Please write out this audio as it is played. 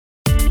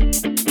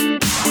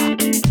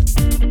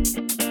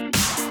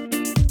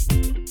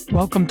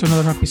Welcome to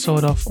another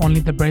episode of Only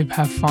the Brave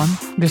Have Fun.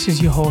 This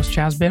is your host,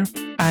 Jasbir,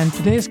 and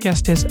today's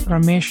guest is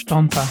Ramesh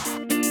Donta.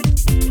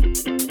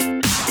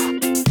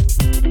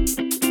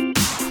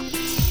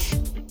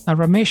 Now,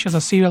 Ramesh is a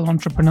serial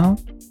entrepreneur,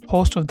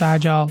 host of the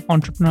Agile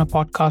Entrepreneur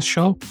podcast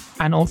show,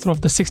 and author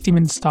of the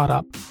 60-Minute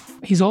Startup.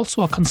 He's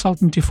also a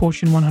consultant to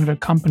Fortune 100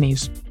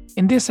 companies.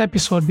 In this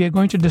episode, we are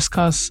going to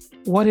discuss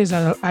what is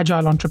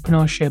Agile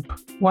Entrepreneurship,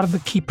 what are the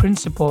key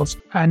principles,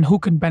 and who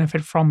can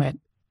benefit from it.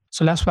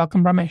 So let's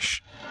welcome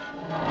Ramesh.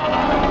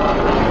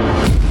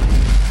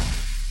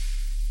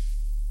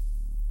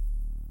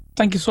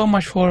 Thank you so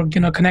much for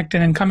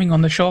connecting and coming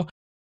on the show.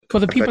 For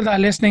the people that are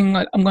listening,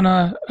 I'm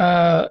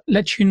gonna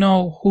let you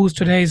know who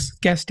today's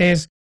guest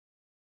is.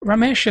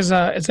 Ramesh is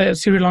a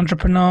serial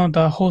entrepreneur,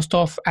 the host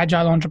of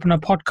Agile Entrepreneur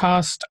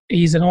podcast.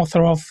 He's an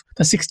author of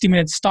the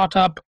 60-Minute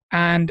Startup,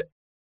 and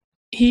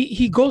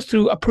he goes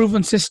through a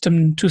proven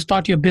system to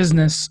start your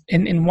business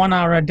in 1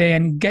 hour a day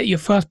and get your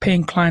first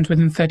paying clients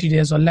within 30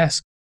 days or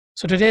less.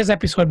 So today's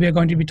episode, we are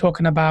going to be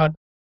talking about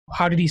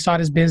how did he start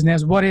his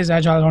business, what is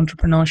Agile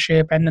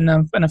Entrepreneurship, and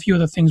then a few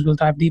other things we'll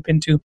dive deep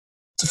into.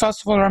 So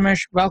first of all,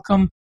 Ramesh,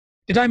 welcome.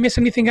 Did I miss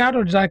anything out,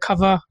 or did I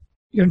cover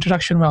your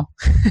introduction well?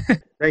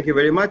 Thank you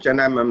very much, and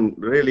I'm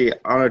really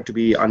honored to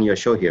be on your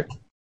show here.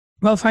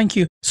 Well, thank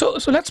you. So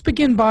let's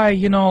begin by,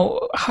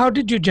 how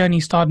did your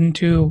journey start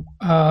into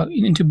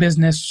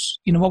business?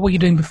 What were you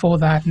doing before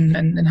that,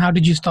 and how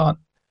did you start?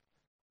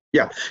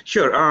 Yeah,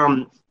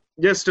 sure.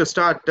 Just to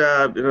start,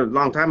 a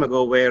long time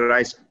ago, where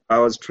I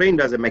was trained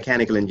as a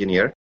mechanical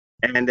engineer,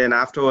 and then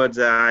afterwards,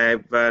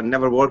 I've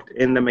never worked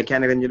in the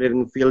mechanical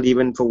engineering field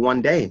even for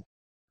one day.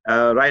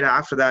 Right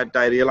after that,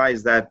 I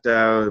realized that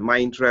my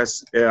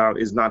interest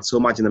is not so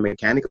much in the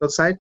mechanical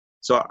side.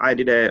 So I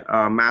did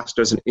a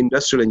master's in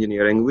industrial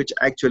engineering, which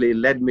actually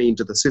led me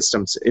into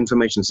the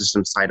information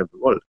systems side of the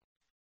world.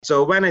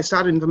 So when I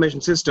started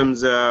information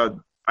systems,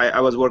 I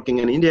was working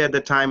in India at the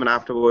time, and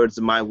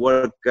afterwards my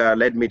work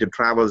led me to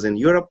travels in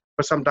Europe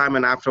for some time,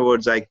 and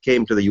afterwards I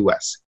came to the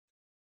US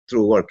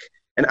through work.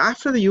 And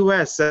after the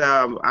US,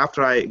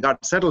 after I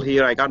got settled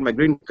here, I got my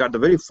green card, the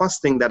very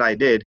first thing that I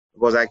did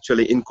was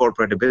actually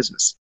incorporate a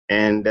business.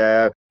 And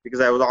because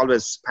I was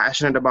always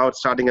passionate about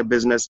starting a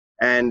business.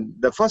 And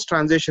the first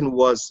transition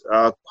was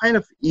kind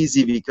of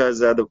easy because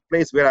the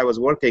place where I was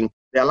working,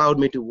 they allowed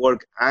me to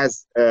work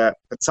as a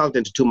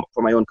consultant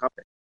for my own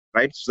company,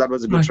 right? So that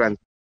was a good transition.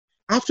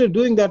 After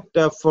doing that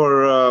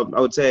for, I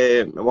would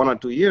say, 1 or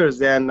 2 years,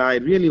 then I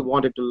really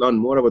wanted to learn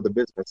more about the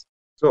business.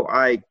 So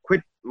I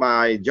quit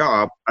my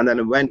job and then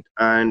I went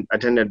and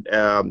attended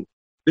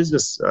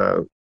business.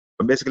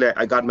 Basically,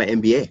 I got my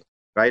MBA,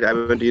 right? I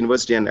went to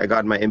university and I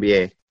got my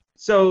MBA.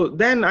 So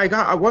then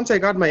once I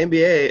got my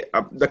MBA,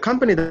 the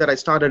company that I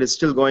started is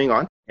still going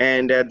on.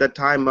 And at that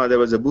time, there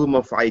was a boom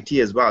of IT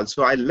as well.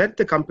 So I let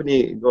the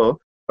company go,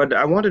 but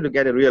I wanted to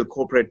get a real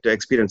corporate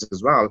experience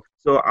as well.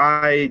 So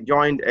I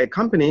joined a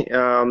company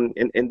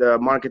in the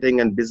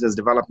marketing and business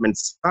development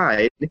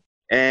side.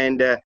 And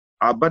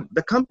but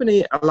the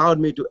company allowed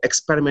me to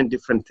experiment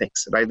different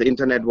things, right? The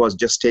internet was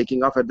just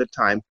taking off at the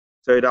time.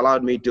 So it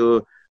allowed me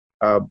to,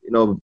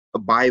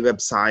 buy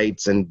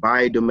websites and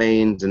buy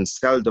domains and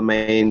sell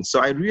domains. So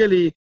I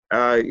really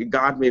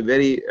got me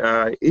very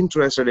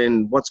interested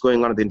in what's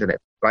going on at the internet,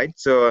 right?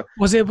 So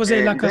was it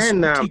like a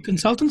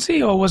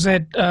consultancy, or was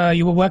it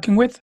you were working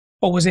with,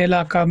 or was it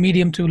like a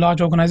medium to large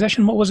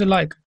organization? What was it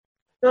like?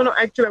 No,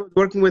 actually I was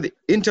working with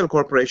Intel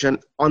Corporation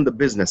on the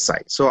business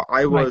side. So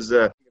I was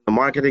the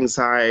marketing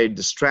side,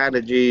 the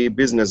strategy,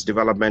 business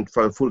development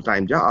for a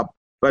full-time job,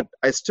 but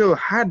I still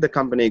had the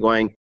company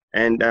going,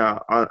 and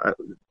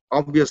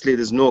obviously,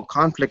 there's no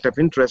conflict of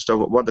interest of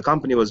what the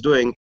company was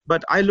doing,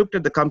 but I looked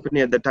at the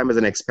company at that time as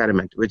an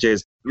experiment, which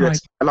is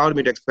allowed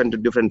me to experiment to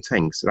different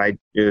things, right?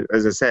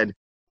 As I said,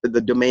 the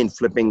domain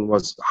flipping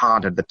was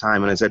hard at the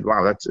time, and I said,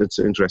 wow, it's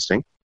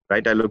interesting,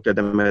 right? I looked at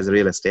them as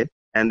real estate,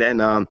 and then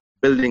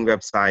building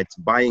websites,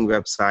 buying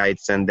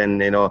websites, and then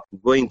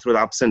going through the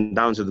ups and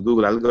downs of the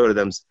Google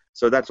algorithms.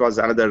 So that was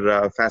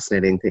another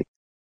fascinating thing.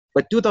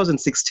 But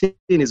 2016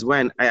 is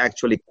when I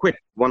actually quit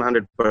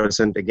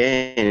 100%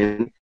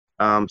 again.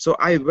 So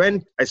I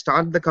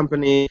started the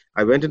company,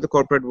 I went into the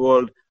corporate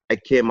world, I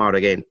came out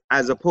again,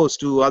 as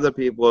opposed to other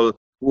people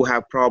who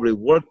have probably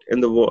worked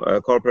in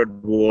the corporate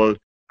world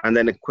and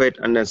then quit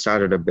and then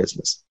started a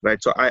business,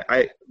 right? So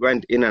I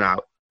went in and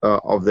out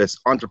of this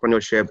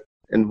entrepreneurship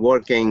and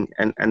working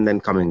and then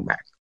coming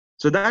back.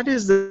 So that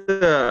is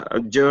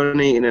the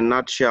journey in a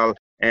nutshell.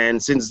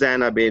 And since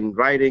then, I've been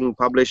writing,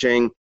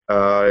 publishing,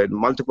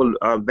 multiple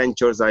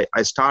ventures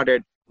I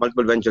started,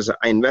 multiple ventures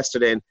I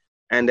invested in.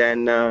 And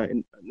then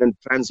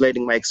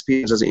translating my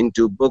experiences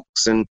into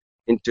books and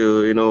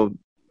into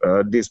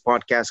these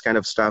podcast kind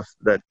of stuff.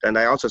 And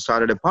I also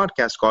started a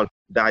podcast called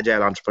The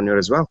Agile Entrepreneur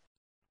as well.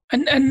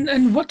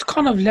 And what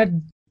kind of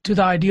led to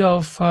the idea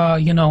of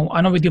I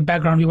know with your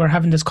background we were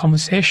having this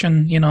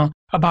conversation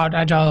about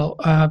Agile.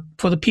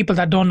 For the people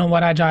that don't know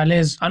what Agile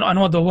is, I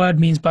know what the word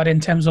means, but in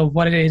terms of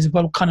what it is,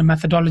 what kind of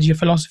methodology or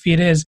philosophy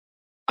it is,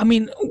 I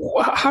mean,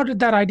 how did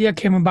that idea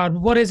came about?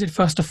 What is it,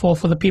 first of all,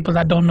 for the people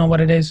that don't know what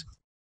it is?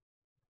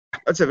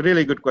 That's a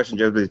really good question,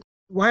 Jeffrey.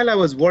 While I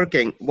was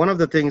working, one of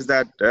the things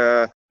that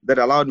that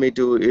allowed me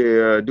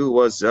to do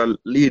was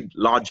lead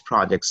large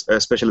projects,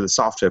 especially the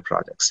software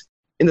projects.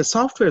 In the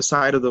software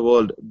side of the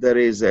world, there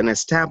is an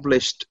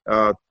established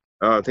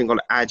thing called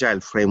Agile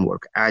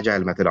framework,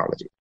 Agile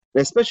methodology.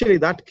 And especially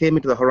that came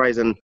into the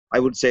horizon, I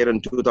would say,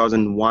 in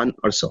 2001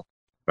 or so,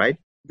 right?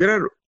 There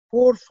are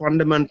four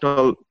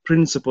fundamental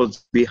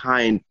principles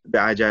behind the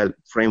Agile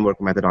framework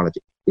methodology.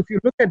 If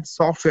you look at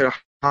software,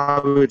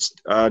 how it's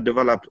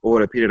developed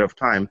over a period of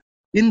time,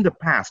 in the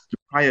past,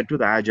 prior to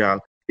the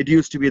Agile, it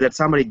used to be that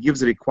somebody gives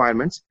the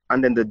requirements,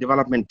 and then the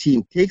development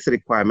team takes the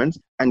requirements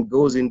and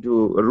goes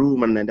into a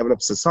room and then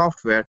develops the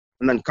software,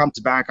 and then comes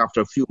back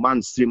after a few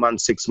months, 3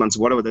 months, 6 months,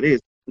 whatever that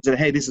is, and says,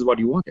 hey, this is what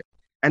you wanted.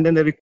 And then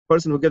the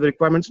person who gave the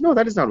requirements, no,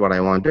 that is not what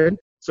I wanted.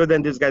 So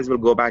then these guys will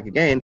go back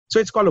again. So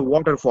it's called a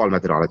waterfall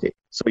methodology.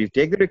 So you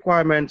take the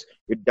requirements,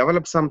 you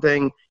develop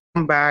something,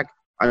 come back,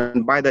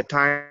 and by the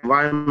time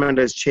environment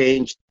has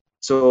changed,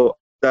 so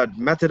that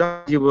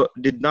methodology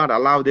did not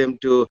allow them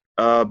to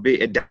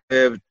be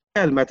adaptive.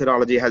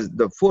 Methodology has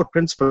the four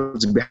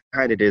principles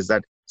behind it is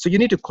that, so you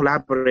need to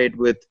collaborate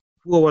with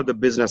whoever the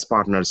business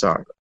partners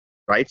are,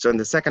 right? So and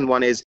the second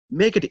one is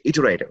make it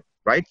iterative,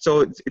 right?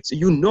 So it's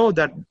you know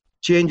that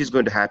change is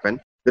going to happen.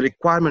 The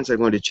requirements are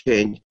going to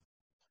change.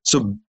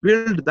 So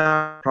build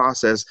that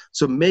process.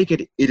 So make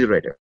it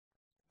iterative,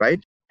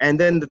 right? And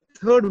then the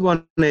third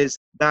one is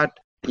that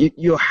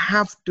you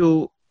have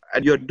to,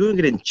 and you're doing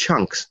it in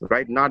chunks,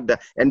 right? Not the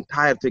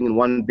entire thing in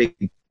one big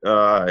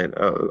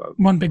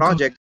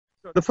project.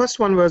 So the first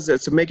one was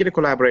to make it a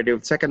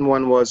collaborative. Second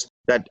one was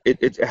that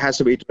it has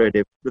to be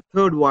iterative. The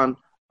third one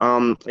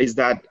is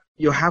that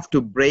you have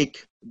to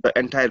break the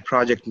entire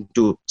project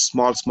into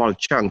small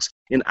chunks.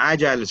 In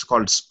Agile, it's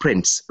called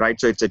sprints, right?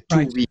 So it's a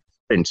 2-week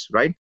sprints,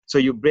 right? So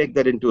you break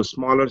that into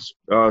smaller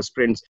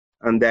sprints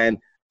and then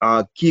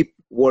keep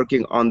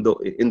working on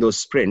in those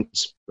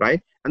sprints,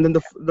 right? And then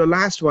the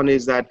last one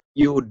is that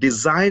you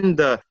design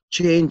the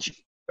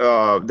change,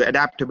 the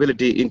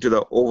adaptability into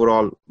the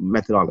overall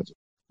methodology,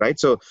 right?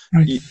 So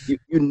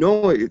you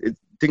know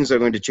things are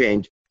going to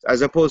change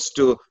as opposed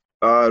to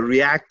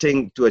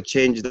reacting to a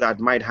change that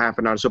might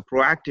happen, or so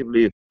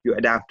proactively you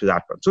adapt to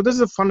that one. So this is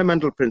the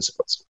fundamental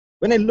principles.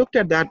 When I looked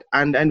at that,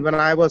 and when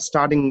I was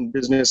starting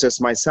businesses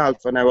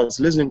myself, and I was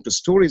listening to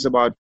stories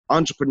about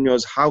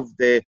entrepreneurs, how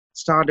they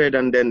started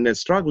and then they're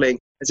struggling,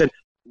 I said,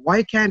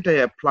 why can't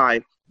I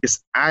apply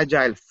this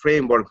Agile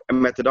framework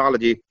and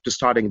methodology to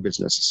starting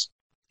businesses?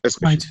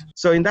 Right.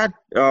 So in that,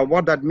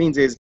 what that means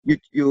is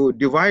you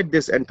divide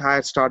this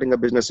entire starting a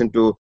business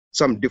into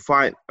some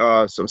defined,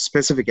 some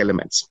specific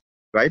elements,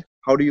 right?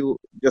 How do you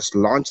just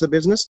launch the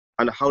business,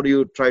 and how do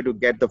you try to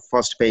get the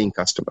first paying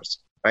customers,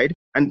 right?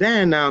 And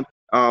then,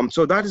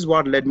 so that is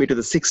what led me to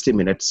the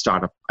 60-minute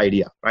startup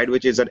idea, right?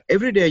 Which is that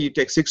every day you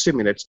take 60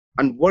 minutes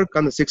and work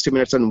on the 60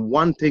 minutes on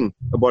one thing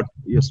about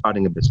you're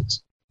starting a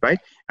business, right?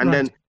 And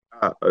then,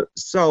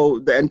 so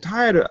the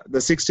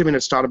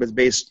 60-minute startup is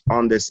based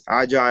on this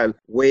Agile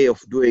way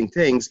of doing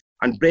things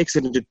and breaks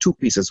it into two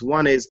pieces.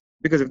 One is,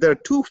 because if there are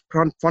two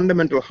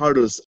fundamental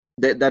hurdles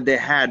that they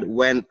had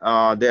when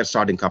they're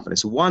starting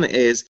companies. One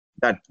is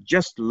that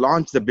just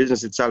launch the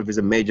business itself is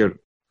a major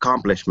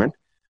accomplishment.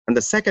 And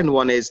the second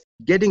one is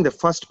getting the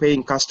first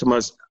paying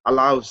customers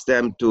allows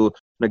them to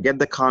get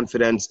the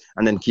confidence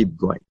and then keep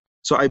going.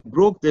 So I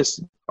broke this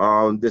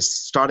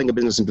starting a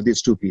business into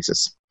these two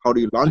pieces. How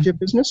do you launch your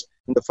business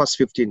in the first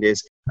 15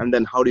 days? And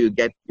then how do you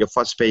get your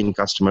first paying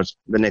customers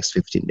in the next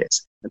 15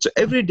 days? And so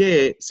every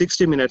day,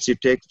 60 minutes, you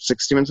take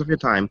 60 minutes of your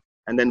time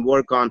and then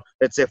work on,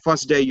 let's say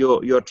first day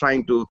you're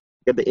trying to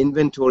get the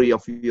inventory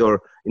of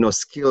your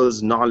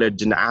skills,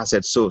 knowledge, and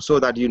assets so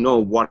that you know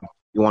what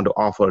you want to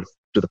offer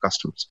to the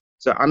customers.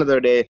 So another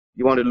day,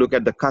 you want to look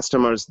at the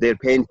customers, their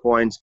pain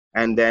points,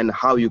 and then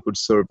how you could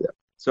serve them.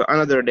 So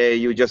another day,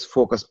 you just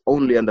focus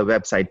only on the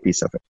website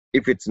piece of it,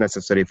 if it's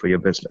necessary for your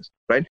business,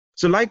 right?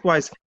 So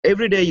likewise,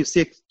 every day you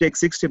take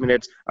 60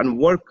 minutes and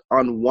work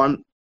on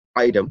one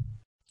item.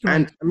 Right.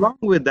 And along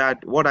with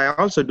that, what I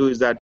also do is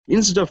that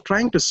instead of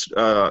trying to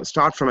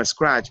start from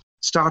scratch,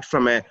 start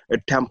from a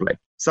template,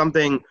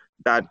 something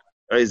that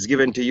is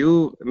given to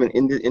you. I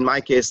mean, in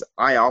my case,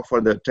 I offer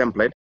the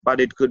template, but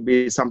it could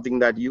be something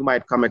that you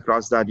might come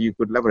across that you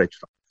could leverage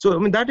from. So, I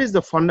mean, that is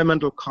the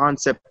fundamental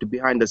concept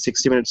behind the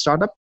 60-minute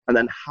startup, and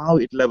then how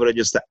it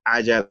leverages the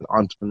Agile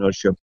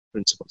entrepreneurship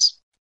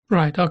principles.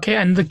 Right. Okay.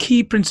 And the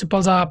key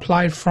principles are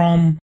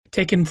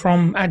taken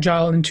from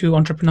Agile into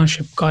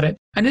entrepreneurship. Got it.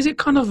 And is it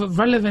kind of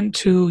relevant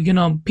to,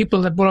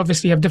 people that will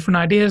obviously have different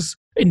ideas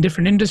in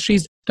different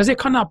industries? Does it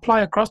kind of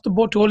apply across the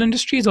board to all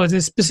industries, or is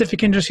there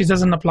specific industries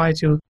doesn't apply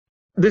to?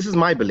 This is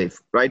my belief,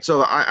 right?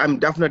 So I'm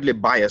definitely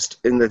biased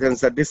in the sense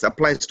that this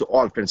applies to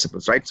all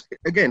principles, right?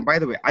 Again, by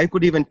the way, I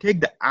could even take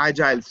the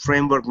Agile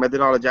framework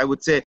methodology. I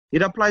would say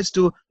it applies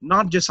to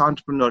not just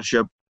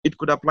entrepreneurship. It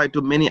could apply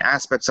to many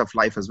aspects of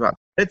life as well.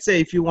 Let's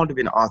say if you want to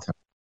be an author,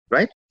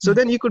 right? So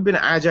then you could be an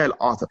Agile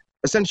author.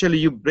 essentially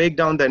you break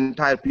down the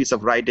entire piece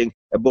of writing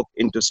a book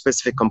into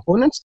specific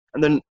components.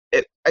 And then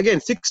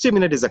again, 60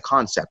 minutes is a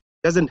concept.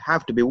 Doesn't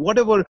have to be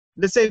whatever.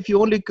 Let's say if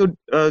you only could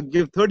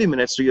give 30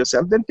 minutes to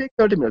yourself, then take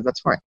 30 minutes.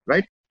 That's fine,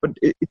 right? But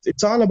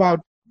it's all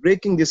about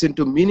breaking this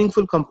into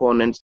meaningful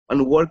components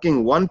and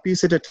working one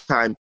piece at a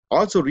time.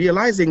 Also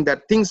realizing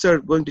that things are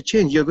going to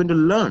change. You're going to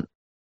learn,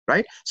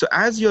 right? So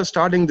as you're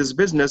starting this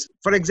business,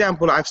 for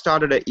example, I've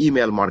started an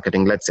email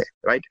marketing, let's say,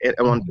 right, in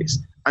one piece.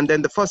 And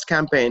then the first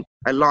campaign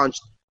I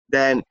launched,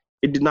 then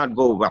it did not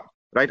go well,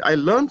 right? I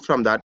learned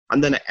from that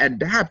and then I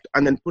adapt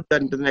and then put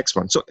that into the next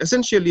one. So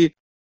essentially,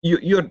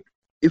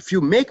 if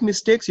you make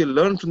mistakes, you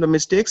learn from the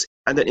mistakes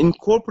and then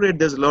incorporate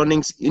those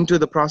learnings into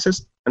the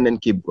process and then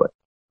keep going.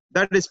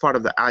 That is part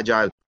of the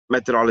Agile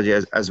methodology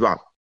as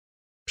well.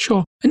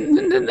 Sure.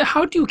 And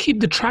how do you keep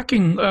the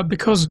tracking?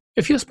 Because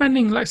if you're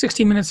spending like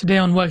 60 minutes a day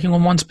on working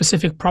on one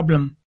specific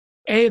problem,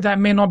 that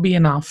may not be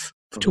enough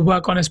to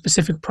work on a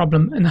specific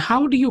problem. And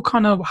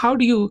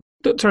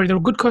the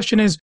good question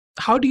is,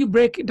 how do you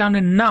break it down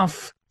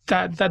enough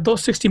that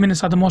those 60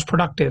 minutes are the most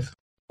productive?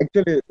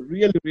 Actually,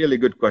 really, really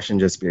good question,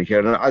 Jaspir, here.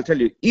 And I'll tell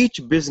you,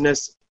 each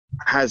business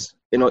has,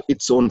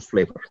 its own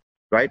flavor,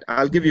 right?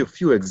 I'll give you a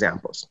few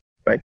examples,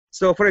 right?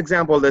 So for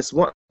example,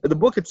 the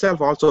book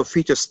itself also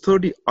features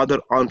 30 other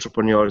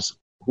entrepreneurs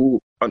who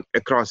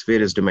across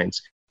various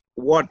domains,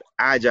 what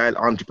agile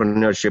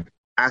entrepreneurship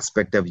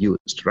aspect have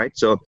used, right?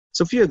 So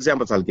a few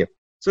examples I'll give.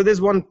 So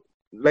there's one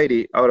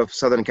lady out of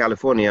Southern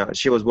California.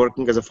 She was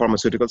working as a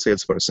pharmaceutical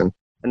salesperson,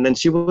 and then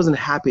she wasn't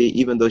happy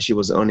even though she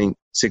was earning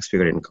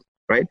six-figure income,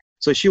 right?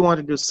 So she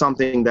wanted to do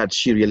something that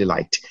she really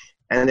liked.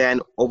 And then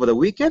over the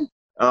weekend,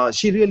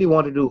 she really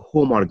wanted to do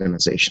home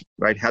organization,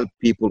 right? Help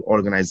people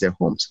organize their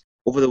homes.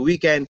 Over the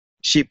weekend,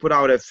 she put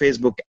out a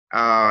Facebook,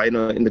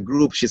 in the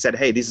group. She said,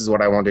 hey, this is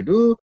what I want to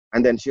do.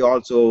 And then she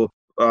also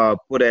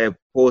put a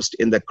post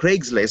in the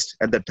Craigslist.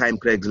 At the time,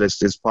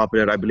 Craigslist is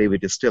popular. I believe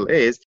it still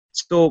is.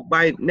 So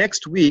by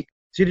next week,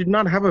 she did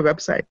not have a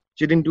website.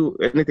 She didn't do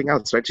anything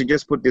else, right? She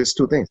just put these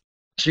two things.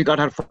 She got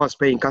her first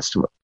paying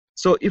customer.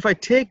 So if I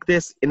take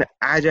this in an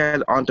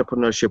agile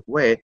entrepreneurship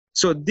way,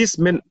 so this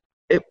meant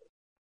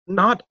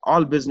not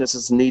all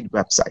businesses need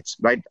websites,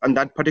 right? And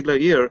that particular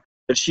year,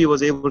 that she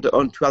was able to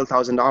earn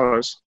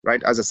 $12,000,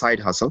 right, as a side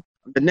hustle.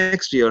 The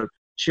next year,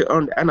 she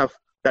earned enough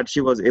that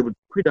she was able to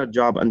quit her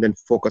job and then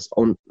focus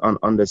on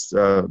this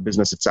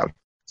business itself.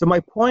 So my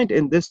point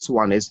in this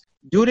one is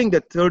during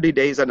the 30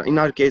 days, and in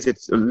our case,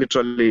 it's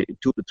literally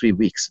 2 to 3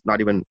 weeks,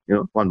 not even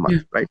 1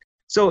 month, right?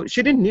 So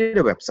she didn't need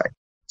a website.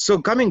 So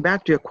coming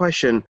back to your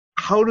question,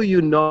 how do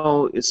you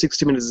know if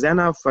 60 minutes is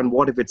enough and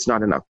what if it's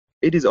not enough?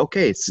 It is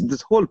okay. So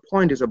this whole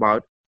point is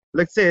about,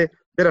 let's say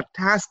there are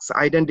tasks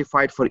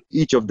identified for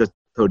each of the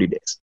 30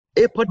 days.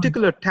 A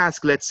particular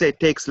task, let's say,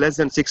 takes less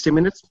than 60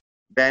 minutes.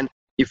 Then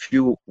if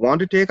you want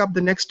to take up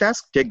the next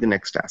task, take the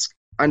next task.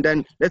 And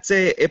then let's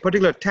say a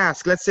particular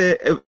task, let's say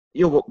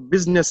your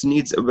business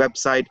needs a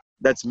website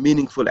that's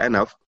meaningful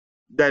enough,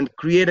 then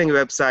creating a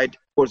website,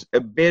 of course,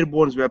 a bare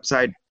bones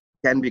website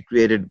can be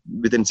created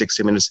within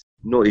 60 minutes,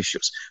 no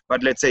issues.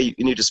 But let's say you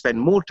need to spend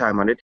more time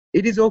on it,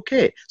 it is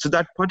okay. So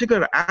that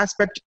particular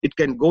aspect, it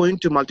can go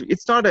into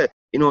it's not a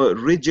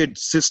rigid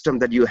system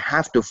that you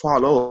have to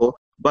follow,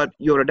 but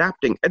you're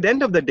adapting. At the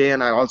end of the day,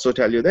 and I also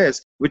tell you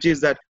this, which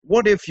is that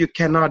what if you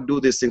cannot do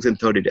these things in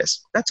 30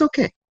 days? That's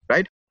okay,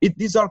 right?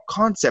 These are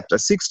concepts. A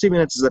 60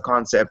 minutes is a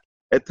concept,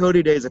 a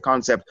 30 days is a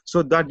concept,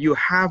 so that you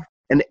have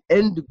an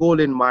end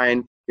goal in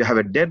mind, you have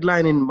a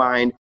deadline in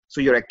mind,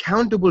 so you're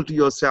accountable to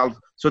yourself,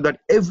 so that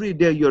every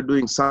day you're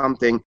doing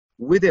something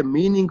with a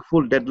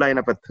meaningful deadline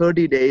of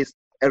 30 days,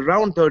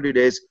 around 30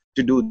 days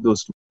to do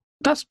those.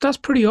 That's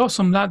pretty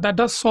awesome. That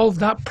does solve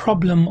that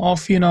problem of,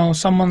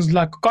 someone's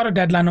like got a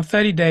deadline of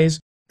 30 days,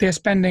 they're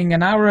spending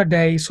an hour a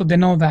day, so they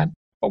know that.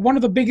 But one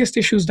of the biggest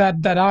issues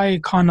that I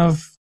kind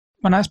of,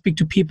 when I speak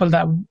to people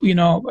that,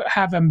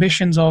 have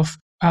ambitions of,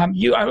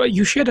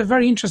 you shared a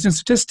very interesting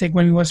statistic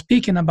when we were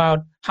speaking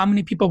about how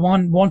many people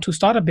want to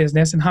start a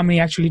business and how many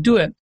actually do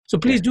it. So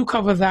please do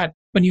cover that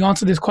when you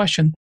answer this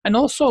question. And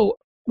also,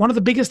 one of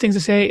the biggest things to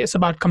say is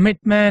about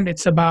commitment.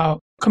 It's about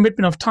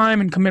commitment of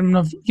time and commitment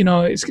of,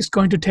 it's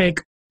going to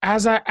take,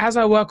 as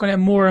I work on it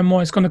more and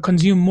more, it's going to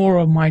consume more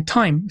of my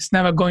time. It's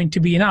never going to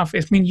be enough.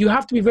 You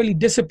have to be really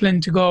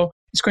disciplined to go,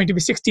 it's going to be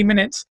 60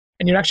 minutes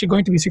and you're actually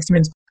going to be 60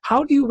 minutes.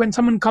 How do you, when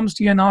someone comes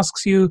to you and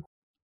asks you,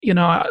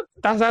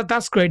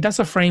 that's great, that's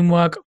a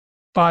framework,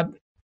 but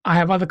I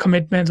have other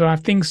commitments or I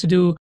have things to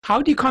do.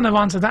 How do you kind of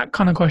answer that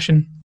kind of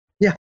question?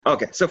 Yeah.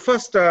 Okay. So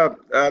first,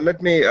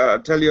 let me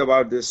tell you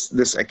about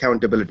this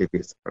accountability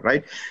piece,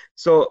 right?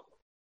 So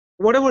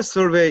whatever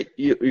survey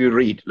you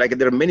read, like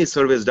there are many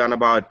surveys done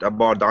about the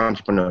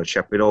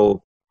entrepreneurship,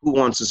 who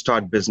wants to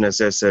start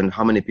businesses and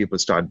how many people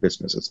start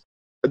businesses.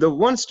 The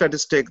one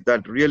statistic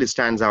that really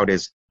stands out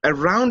is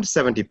around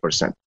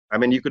 70%. I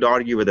mean, you could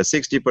argue with a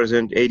 60%,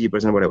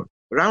 80%, whatever.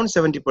 Around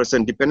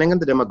 70%, depending on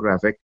the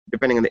demographic,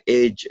 depending on the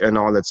age and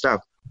all that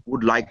stuff,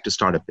 would like to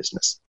start a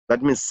business.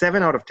 That means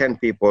 7 out of 10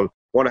 people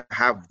want to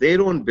have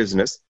their own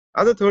business.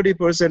 Other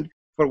 30%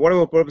 for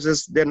whatever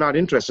purposes, they're not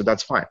interested.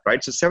 That's fine,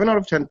 right? So 7 out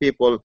of 10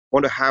 people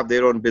want to have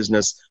their own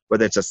business,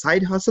 whether it's a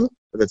side hustle,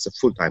 whether it's a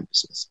full-time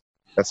business.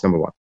 That's number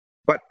one.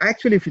 But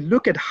actually, if you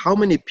look at how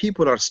many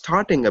people are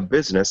starting a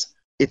business,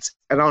 it's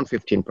around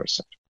 15%,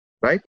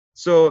 right?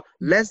 So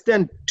less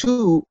than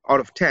 2 out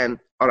of 10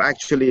 are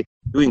actually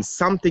doing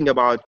something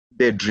about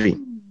their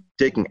dream,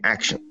 taking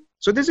action.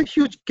 So there's a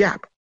huge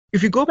gap.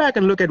 If you go back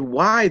and look at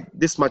why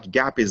this much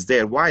gap is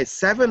there, why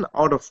 7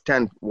 out of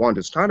 10 want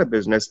to start a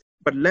business,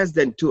 but less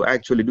than 2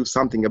 actually do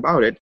something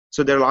about it.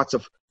 So there are lots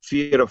of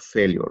fear of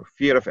failure,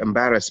 fear of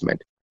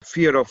embarrassment,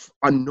 fear of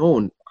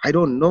unknown. I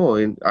don't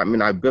know.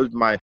 I built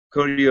my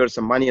career,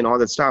 some money and all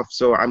that stuff,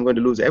 so I'm going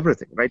to lose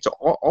everything, right? So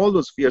all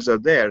those fears are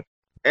there.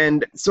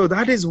 And so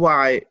that is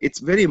why it's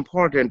very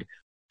important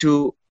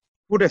to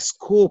put a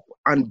scope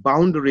and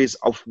boundaries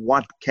of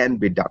what can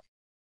be done,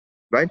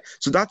 right?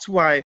 So that's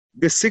why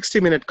this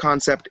 60-minute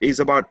concept is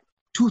about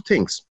 2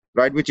 things,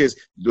 right? Which is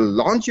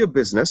launch your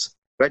business,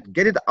 right?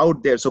 Get it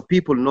out there so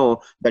people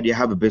know that you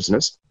have a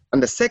business.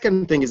 And the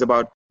second thing is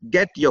about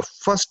get your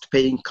first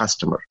paying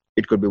customer.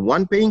 It could be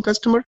 1 paying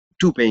customer,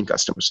 2 paying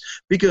customers,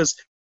 because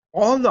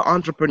all the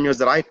entrepreneurs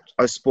that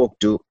I spoke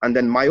to, and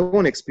then my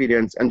own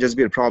experience, and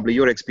Jasbir, probably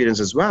your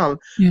experience as well,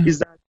 is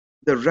that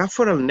the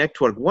referral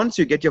network, once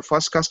you get your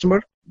first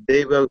customer,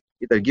 they will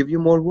either give you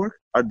more work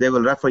or they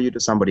will refer you to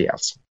somebody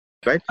else,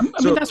 right? I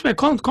mean, that's where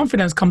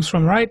confidence comes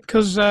from, right?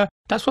 Because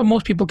that's what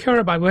most people care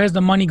about. Where's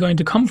the money going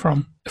to come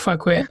from if I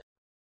quit?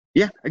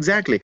 Yeah,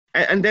 exactly.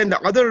 And then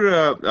the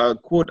other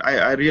quote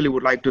I really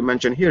would like to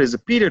mention here is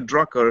Peter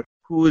Drucker,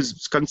 who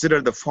is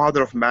considered the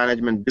father of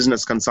management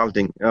business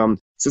consulting.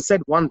 So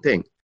said one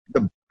thing: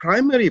 the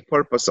primary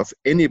purpose of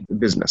any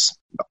business,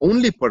 the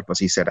only purpose,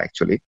 he said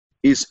actually,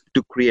 is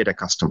to create a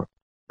customer.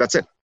 That's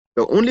it.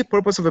 The only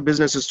purpose of a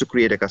business is to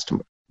create a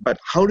customer. But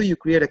how do you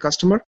create a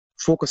customer?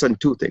 Focus on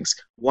 2 things.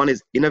 One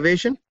is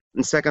innovation,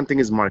 and second thing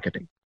is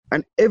marketing.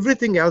 And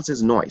everything else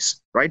is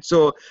noise, right?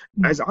 So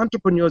as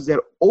entrepreneurs,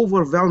 they're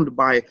overwhelmed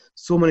by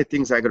so many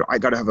things. I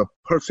got to have a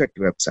perfect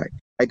website.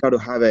 I got to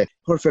have a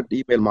perfect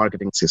email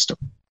marketing system.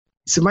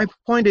 So my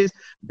point is,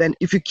 then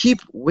if you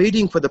keep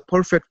waiting for the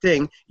perfect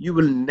thing, you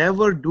will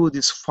never do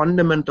these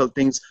fundamental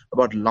things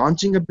about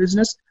launching a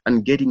business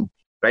and getting,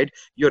 right?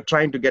 You're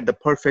trying to get the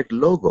perfect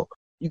logo.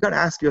 You got to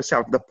ask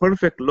yourself, the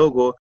perfect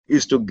logo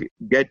is to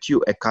get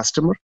you a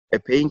customer, a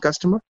paying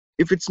customer.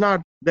 If it's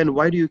not, then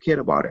why do you care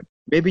about it?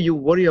 Maybe you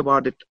worry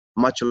about it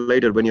much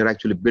later when you're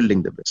actually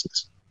building the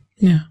business.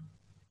 Yeah.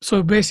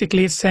 So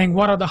basically it's saying,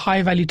 what are the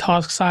high value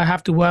tasks I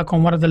have to work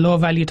on? What are the low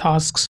value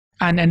tasks?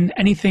 And then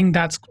anything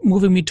that's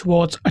moving me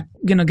towards,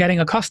 getting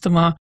a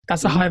customer,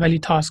 that's a high value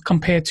task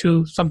compared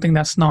to something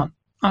that's not.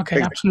 Okay,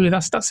 exactly. Absolutely.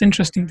 That's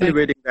interesting.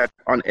 Evaluating that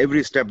on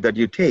every step that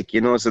you take,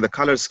 so the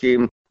color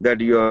scheme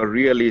that you're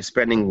really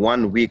spending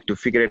 1 week to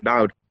figure it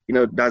out,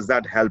 does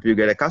that help you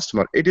get a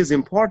customer? It is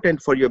important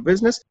for your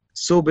business,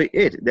 so be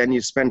it. Then you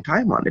spend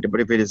time on it.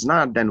 But if it is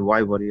not, then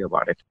why worry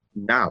about it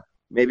now?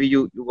 Maybe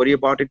you worry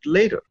about it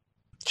later.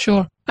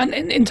 Sure. And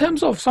in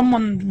terms of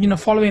someone,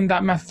 following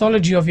that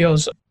methodology of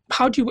yours,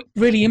 how do you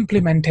really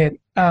implement it?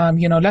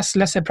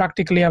 Let's say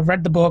practically, I've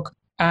read the book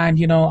and,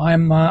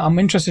 I'm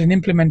interested in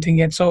implementing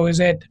it. So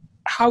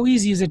how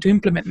easy is it to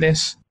implement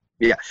this?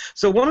 Yeah.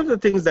 So one of the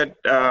things that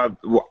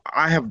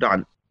I have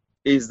done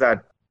is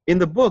that in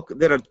the book,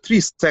 there are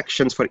 3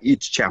 sections for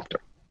each chapter.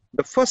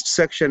 The first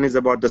section is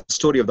about the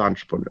story of the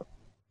entrepreneur,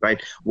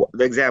 right?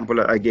 The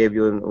example I gave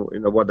you,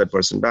 what that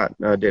person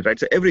did, right?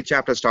 So every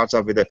chapter starts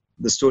off with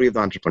the story of the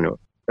entrepreneur.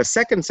 The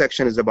second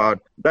section is about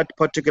that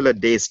particular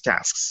day's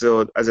tasks.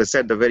 So as I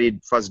said, the very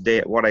first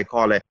day, what I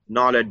call a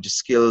knowledge,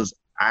 skills,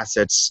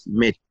 assets,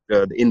 the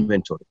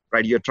inventory,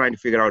 right? You're trying to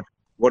figure out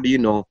what do you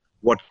know,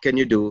 what can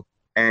you do,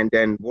 and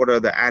then what are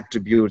the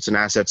attributes and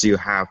assets you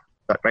have.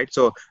 Right.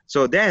 So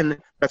then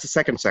that's the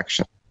second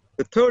section.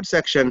 The third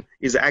section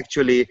is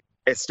actually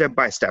a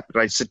step-by-step,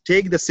 right? So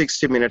take the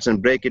 60 minutes and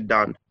break it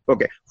down.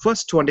 Okay,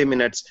 first 20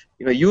 minutes,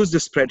 use the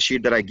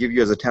spreadsheet that I give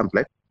you as a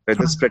template, right?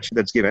 The spreadsheet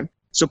that's given.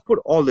 So put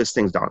all these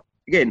things down.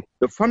 Again,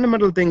 the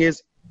fundamental thing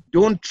is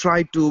don't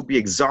try to be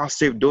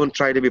exhaustive. Don't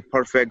try to be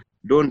perfect.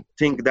 Don't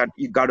think that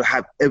you got to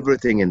have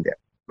everything in there,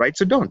 right?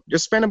 So don't.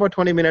 Just spend about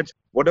 20 minutes.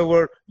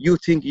 Whatever you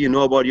think you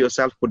know about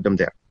yourself, put them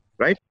there,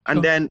 right?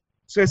 And then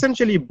so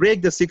essentially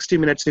break the 60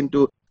 minutes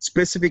into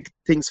specific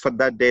things for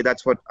that day.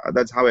 That's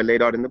how I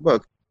laid out in the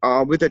book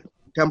with a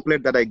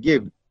template that I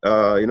give,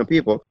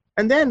 people.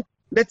 And then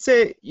let's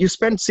say you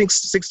spend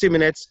 60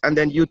 minutes and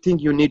then you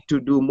think you need to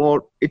do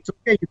more. It's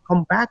okay. You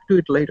come back to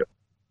it later.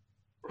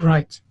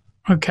 Right.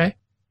 Okay.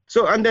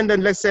 So, and then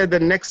let's say the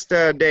next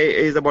day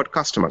is about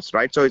customers,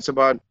 right? So it's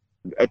about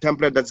a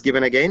template that's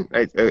given again,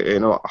 right?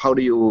 How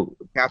do you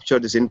capture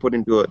this input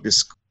into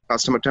this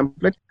customer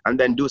template, and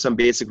then do some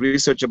basic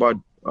research about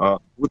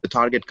who the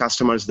target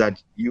customers that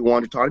you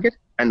want to target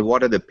and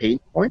what are the pain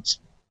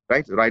points,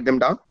 right? Write them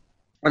down,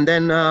 and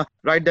then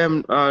write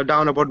them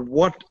down about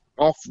what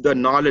of the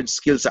knowledge,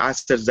 skills,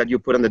 assets that you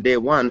put on the day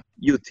one,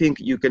 you think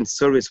you can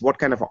service, what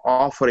kind of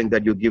offering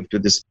that you give to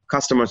these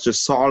customers to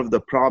solve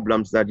the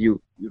problems that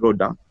you wrote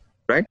down,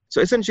 right?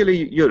 So essentially,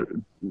 you're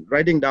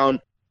writing down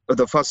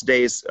the first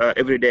days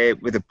every day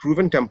with a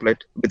proven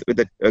template, with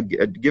a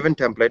given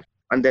template,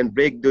 and then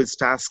break those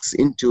tasks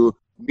into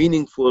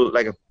meaningful,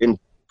 like in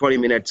 20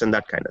 minutes and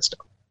that kind of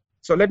stuff.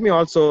 So let me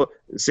also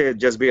say,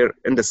 Jasbir,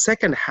 in the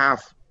second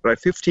half, right,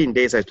 15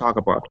 days I talk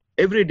about,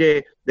 every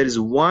day there is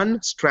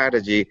one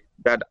strategy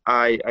that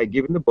I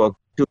give in the book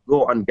to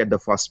go and get the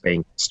first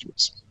paying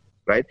customers,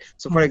 right?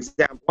 So for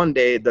example, one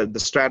day, the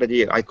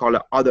strategy I call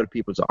it other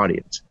people's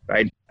audience,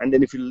 right? And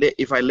then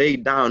if I lay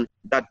it down,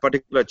 that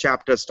particular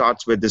chapter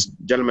starts with this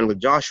gentleman with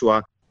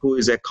Joshua, who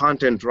is a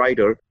content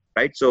writer,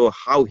 right? So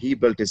how he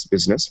built his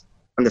business.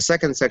 And the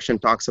second section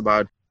talks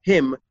about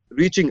him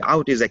reaching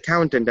out his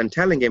accountant and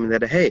telling him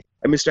that, hey,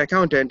 Mr.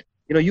 Accountant,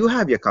 you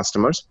have your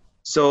customers.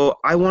 So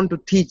I want to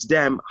teach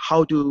them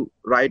how to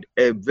write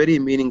a very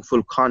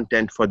meaningful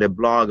content for their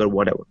blog or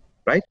whatever,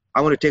 right?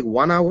 I want to take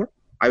 1 hour.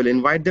 I will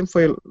invite them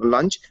for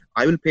lunch.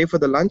 I will pay for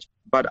the lunch,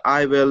 but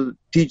I will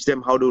teach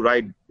them how to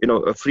write,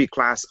 a free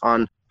class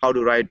on how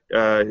to write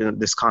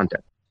this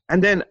content.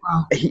 And then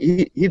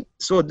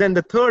so then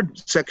the third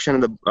section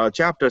of the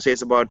chapter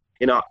says about,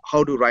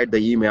 how to write the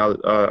email,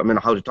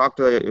 how to talk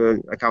to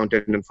the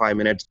accountant in 5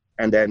 minutes,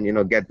 and then,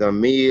 get the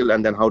mail,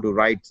 and then how to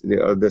write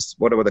this,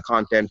 whatever the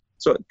content.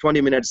 So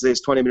 20 minutes is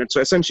 20 minutes.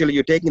 So essentially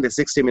you're taking the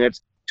 60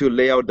 minutes to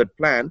lay out that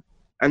plan.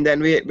 And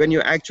then when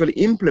you actually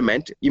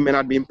implement, you may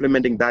not be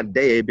implementing that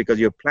day because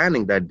you're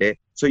planning that day.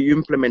 So you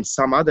implement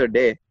some other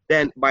day.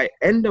 Then by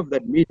end of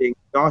that meeting,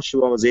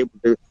 Joshua was able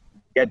to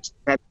get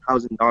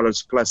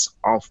 $10,000 plus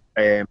of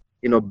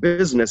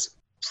business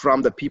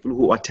from the people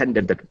who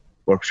attended that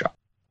workshop.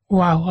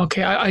 Wow.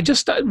 Okay. I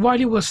just, while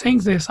you were saying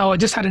this, I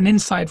just had an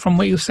insight from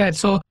what you said.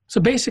 So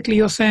basically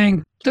you're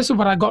saying, this is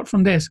what I got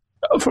from this,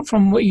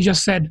 from what you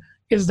just said,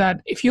 is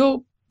that if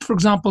you're, for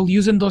example,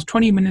 using those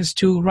 20 minutes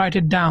to write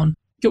it down,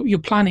 you're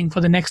planning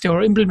for the next day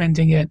or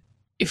implementing it.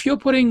 If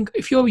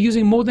you're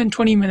using more than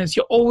 20 minutes,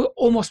 you're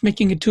almost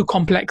making it too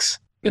complex.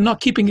 You're not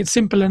keeping it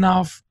simple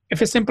enough.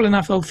 If it's simple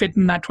enough, it'll fit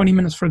in that 20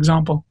 minutes, for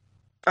example.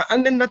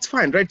 And then that's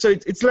fine, right? So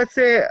it's let's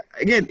say,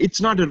 again,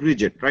 it's not a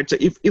rigid, right? So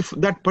if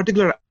that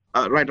particular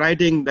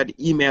writing that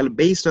email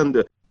based on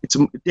it's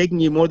taking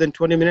you more than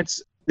 20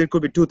 minutes, there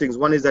could be two things.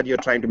 One is that you're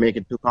trying to make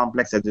it too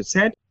complex, as you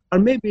said, or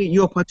maybe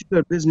your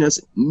particular business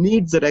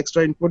needs that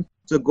extra input.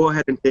 So go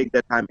ahead and take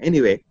that time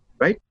anyway,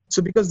 right?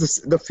 So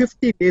because the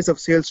 50 days of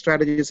sales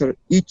strategies are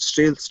each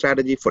sales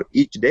strategy for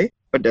each day,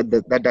 but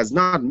that does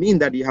not mean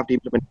that you have to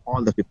implement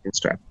all the 15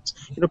 strategies.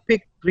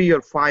 Pick 3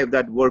 or 5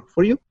 that work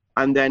for you,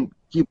 and then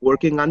keep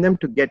working on them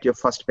to get your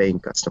first paying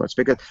customers,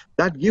 because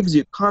that gives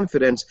you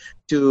confidence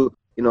to,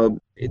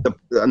 in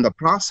the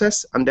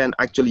process, and then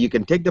actually you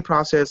can take the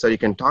process, or you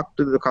can talk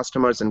to the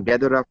customers and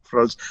gather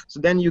referrals. So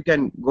then you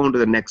can go into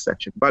the next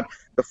section. But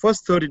the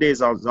first 30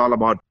 days is all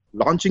about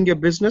launching your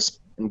business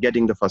and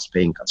getting the first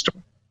paying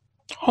customer.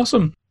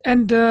 Awesome.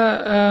 And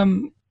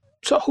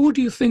so who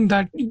do you think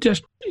that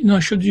just,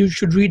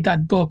 should read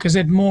that book? Is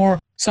it more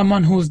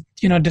someone who's,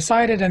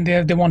 decided and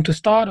they want to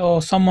start,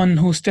 or someone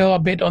who's still a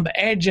bit on the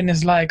edge and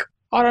is like,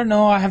 I don't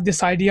know, I have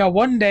this idea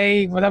one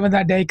day, whatever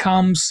that day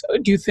comes?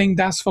 Do you think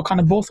that's for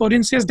kind of both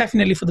audiences?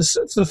 Definitely for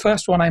the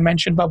first one I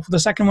mentioned, but for the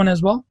second one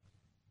as well?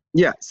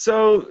 Yeah.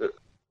 So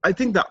I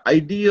think the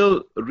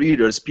ideal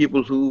readers,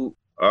 people who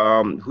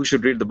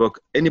should read the book,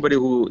 anybody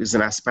who is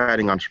an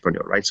aspiring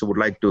entrepreneur, right? So would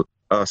like to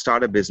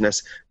start a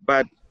business,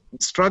 but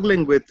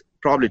struggling with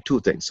probably 2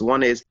 things.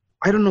 One is,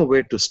 I don't know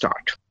where to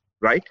start,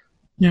 right?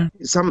 Yeah.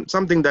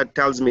 Something that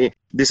tells me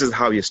this is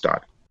how you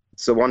start.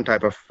 So one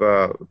type of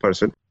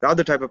person. The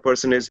other type of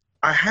person is,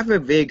 I have a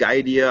vague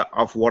idea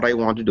of what I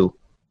want to do,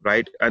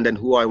 right? And then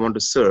who I want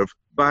to serve,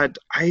 but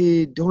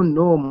I don't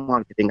know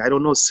marketing. I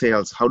don't know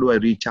sales. How do I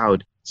reach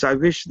out? So I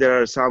wish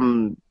there are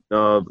some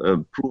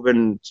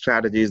proven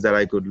strategies that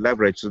I could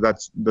leverage. So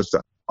that's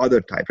the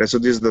other type, right? So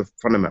this is the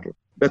fundamental.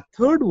 The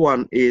third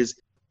one is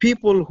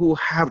people who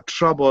have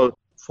trouble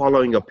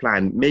following a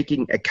plan,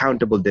 making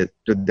accountable to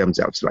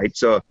themselves, right?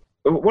 So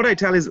what I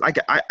tell is, like,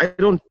 I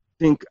don't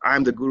think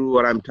I'm the guru,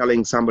 or I'm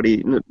telling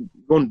somebody,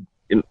 don't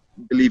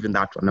believe in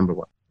that one, number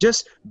one.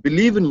 Just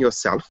believe in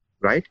yourself,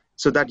 right?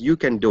 So that you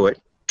can do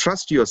it.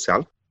 Trust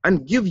yourself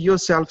and give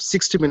yourself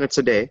 60 minutes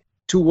a day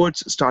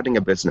towards starting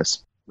a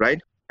business,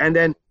 right? And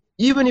then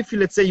even if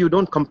let's say you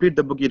don't complete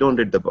the book, you don't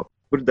read the book,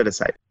 put that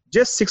aside.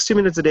 Just 60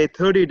 minutes a day,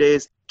 30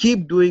 days,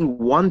 keep doing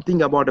one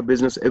thing about a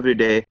business every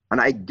day. And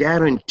I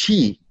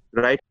guarantee,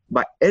 right,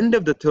 by end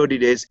of the 30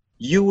 days,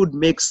 you would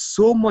make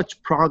so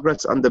much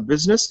progress on the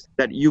business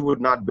that you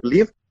would not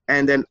believe.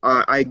 And then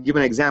I give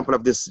an example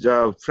of this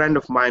friend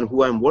of mine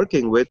who I'm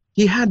working with.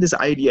 He had this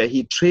idea.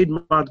 He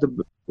trademarked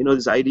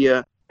this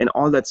idea and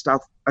all that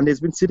stuff. And he's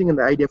been sitting in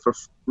the idea for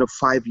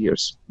 5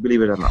 years,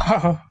 believe it or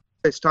not.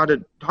 I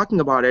started talking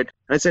about it,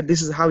 and I said,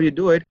 this is how you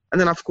do it. And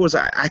then, of course,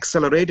 I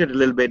accelerated a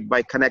little bit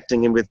by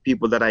connecting him with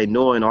people that I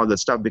know and all that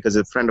stuff, because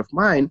he's a friend of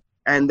mine.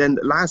 And then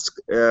last,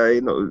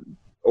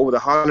 over the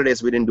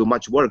holidays, we didn't do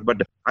much work, but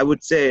I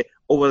would say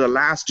over the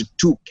last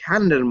 2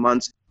 calendar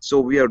months, so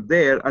we are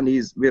there, and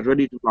we're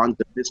ready to launch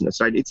the business,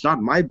 right? It's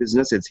not my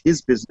business, it's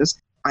his business.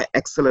 I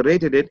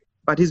accelerated it,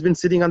 but he's been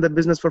sitting on the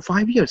business for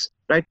 5 years,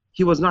 right?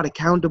 He was not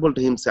accountable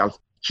to himself.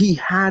 He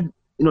had,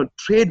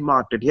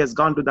 trademarked it. He has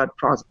gone to that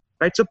process,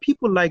 right? So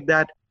people like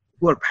that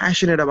who are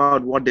passionate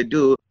about what they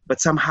do, but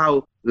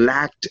somehow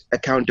lacked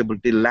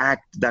accountability,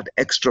 lacked that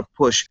extra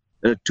push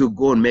to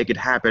go and make it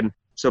happen.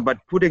 So, but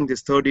putting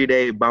this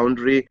 30-day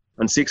boundary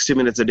on 60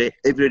 minutes a day,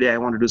 every day I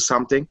want to do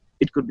something,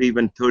 it could be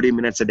even 30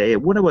 minutes a day,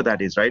 whatever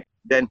that is, right?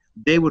 Then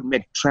they would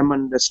make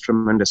tremendous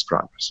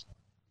progress.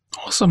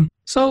 Awesome.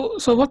 So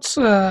what's,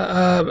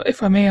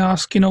 if I may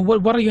ask,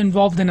 what are you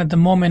involved in at the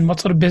moment?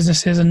 What sort of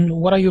businesses and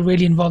what are you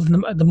really involved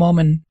in at the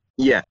moment?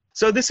 Yeah.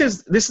 So this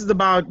is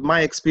about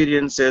my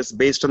experiences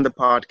based on the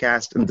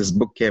podcast, and this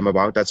book came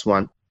about. That's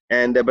one.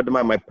 And but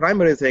my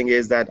primary thing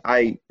is that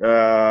I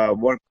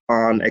work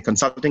on a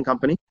consulting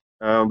company,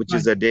 which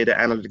is a data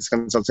analytics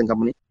consulting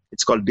company.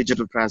 It's called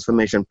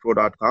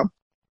digitaltransformationpro.com,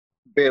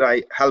 where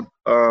I help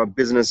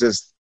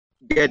businesses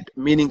get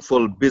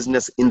meaningful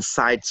business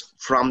insights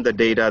from the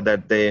data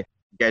that they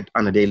get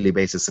on a daily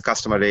basis, the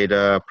customer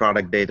data,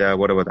 product data,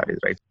 whatever that is,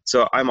 right?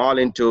 So I'm all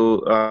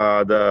into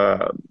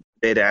the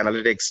data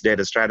analytics,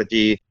 data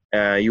strategy,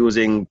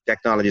 using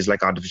technologies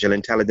like artificial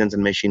intelligence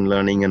and machine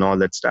learning and all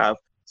that stuff.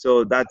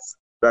 So that's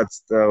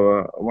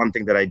the one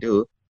thing that I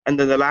do. And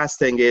then the last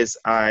thing is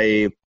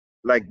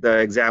like the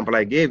example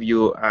I gave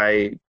you,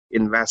 I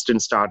invest in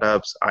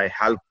startups. I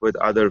help with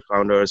other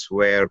founders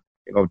to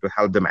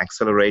help them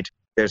accelerate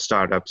their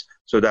startups.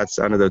 So that's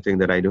another thing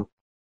that I do.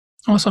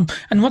 Awesome.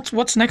 And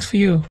what's next for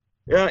you?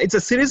 It's a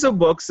series of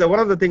books. One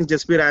of the things,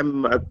 Jaspir,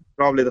 I'm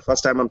probably the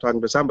first time I'm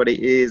talking to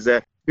somebody is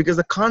because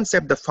the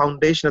concept, the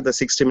foundation of the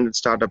 60-minute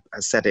startup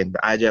has set in,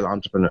 the Agile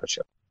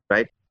Entrepreneurship,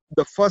 right?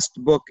 The first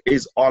book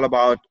is all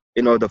about,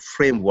 the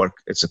framework.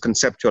 It's a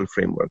conceptual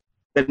framework.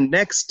 The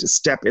next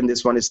step in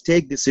this one is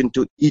take this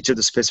into each of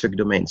the specific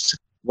domains.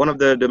 One of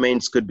the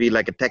domains could be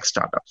like a tech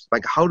startup.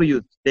 Like, how do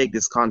you take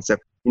this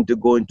concept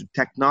go into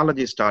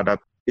technology startup?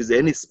 Is there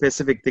any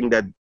specific thing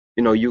that,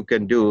 you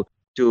can do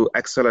to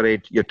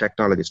accelerate your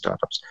technology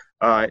startups?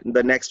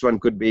 The next one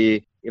could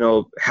be,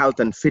 health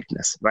and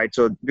fitness, right?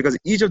 So because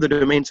each of the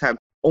domains have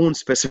own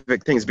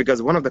specific things,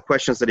 because one of the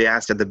questions that they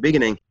asked at the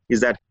beginning is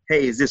that,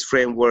 hey, is this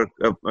framework,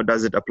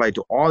 does it apply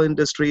to all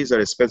industries or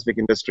a specific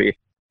industry?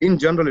 In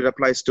general, it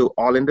applies to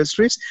all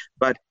industries,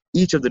 but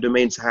each of the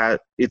domains has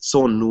its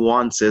own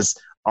nuances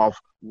of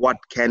what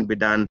can be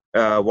done,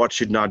 what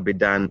should not be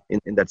done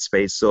in that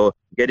space. So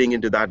getting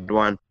into that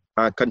one,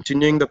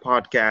 continuing the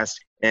podcast,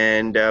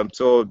 and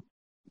so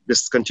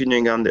just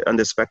continuing on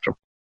the spectrum.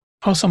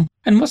 Awesome.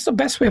 And what's the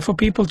best way for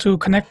people to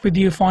connect with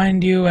you,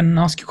 find you, and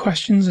ask you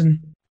questions?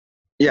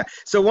 Yeah.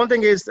 So one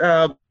thing is,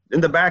 in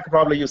the back,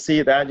 probably you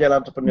see the Agile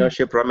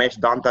Entrepreneurship,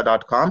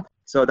 rameshdonta.com.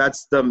 So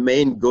that's the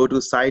main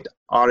go-to site,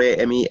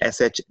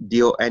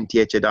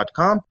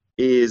 rameshdonta.com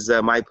is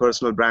my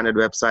personal branded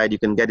website. You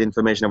can get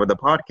information about the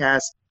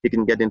podcast. You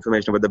can get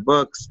information about the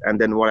books,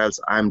 and then what else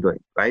I'm doing,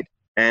 right?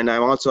 And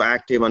I'm also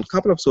active on a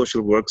couple of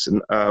social works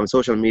and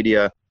social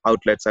media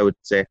outlets, I would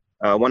say.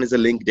 One is a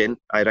LinkedIn.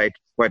 I write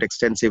quite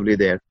extensively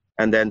there.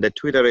 And then the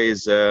Twitter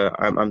is,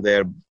 I'm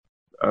there.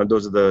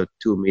 Those are the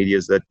two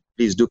medias that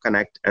please do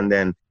connect. And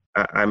then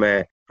I'm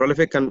a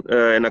prolific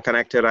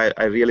connector.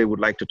 I really would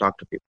like to talk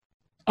to people.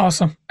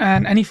 Awesome.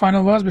 And any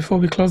final words before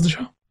we close the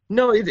show?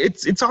 No,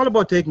 it's all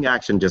about taking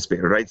action,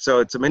 Jaspir, right? So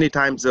it's many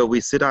times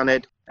we sit on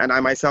it, and I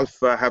myself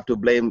have to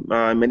blame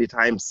many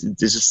times.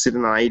 Just sit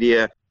on an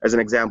idea. As an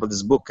example,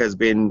 this book has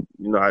been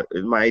my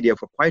idea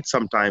for quite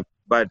some time.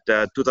 But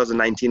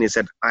 2019, I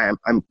said,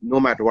 I'm no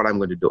matter what, I'm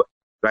going to do it,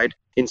 right?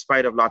 In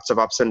spite of lots of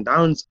ups and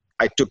downs,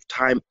 I took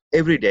time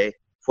every day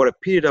for a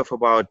period of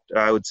about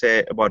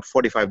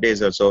 45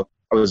 days or so.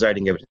 I was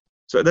writing everything.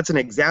 So that's an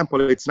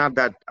example. It's not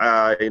that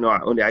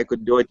only I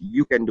could do it.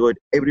 You can do it.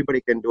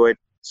 Everybody can do it.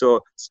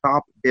 So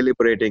stop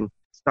deliberating.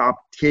 Stop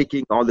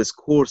taking all this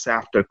course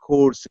after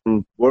course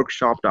and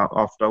workshop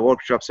after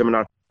workshop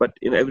seminar. But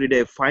every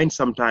day, find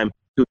some time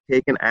to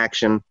take an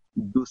action,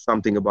 do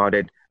something about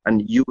it,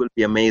 and you will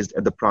be amazed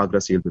at the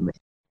progress you'll be making.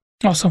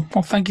 Awesome.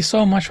 Well, thank you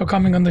so much for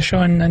coming on the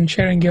show and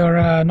sharing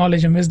your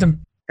knowledge and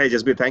wisdom. Hey,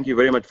 Jasbir, thank you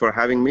very much for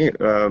having me.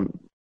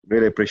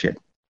 Really appreciate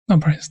it. No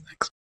worries.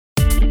 Thanks.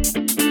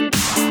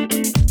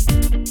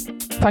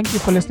 Thank you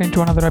for listening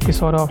to another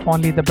episode of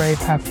Only the Brave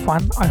Have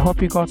Fun. I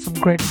hope you got some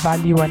great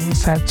value and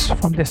insights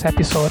from this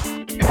episode.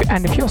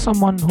 If you're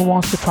someone who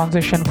wants to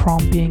transition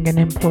from being an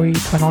employee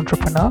to an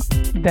entrepreneur,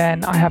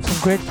 then I have some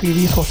great free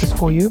resources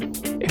for you.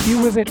 If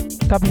you visit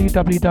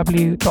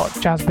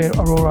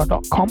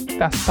www.jasbiraurora.com,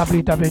 that's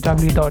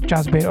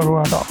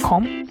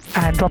www.jasbiraurora.com,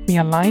 and drop me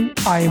a line,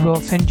 I will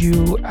send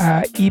you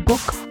an ebook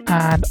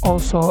and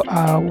also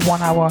a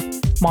 1-hour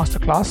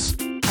masterclass.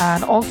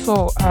 And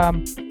also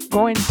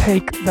go and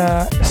take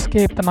the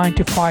Escape the 9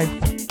 to 5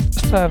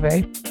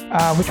 survey,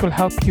 which will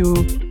help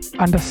you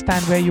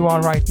understand where you are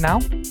right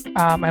now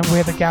and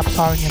where the gaps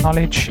are in your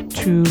knowledge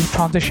to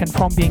transition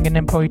from being an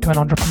employee to an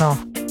entrepreneur.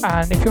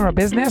 And if you're a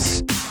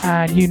business,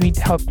 and you need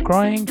help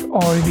growing,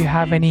 or if you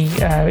have any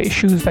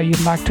issues that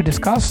you'd like to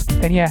discuss,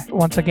 then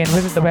once again,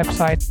 visit the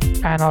website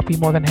and I'll be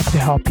more than happy to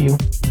help you.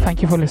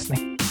 Thank you for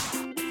listening.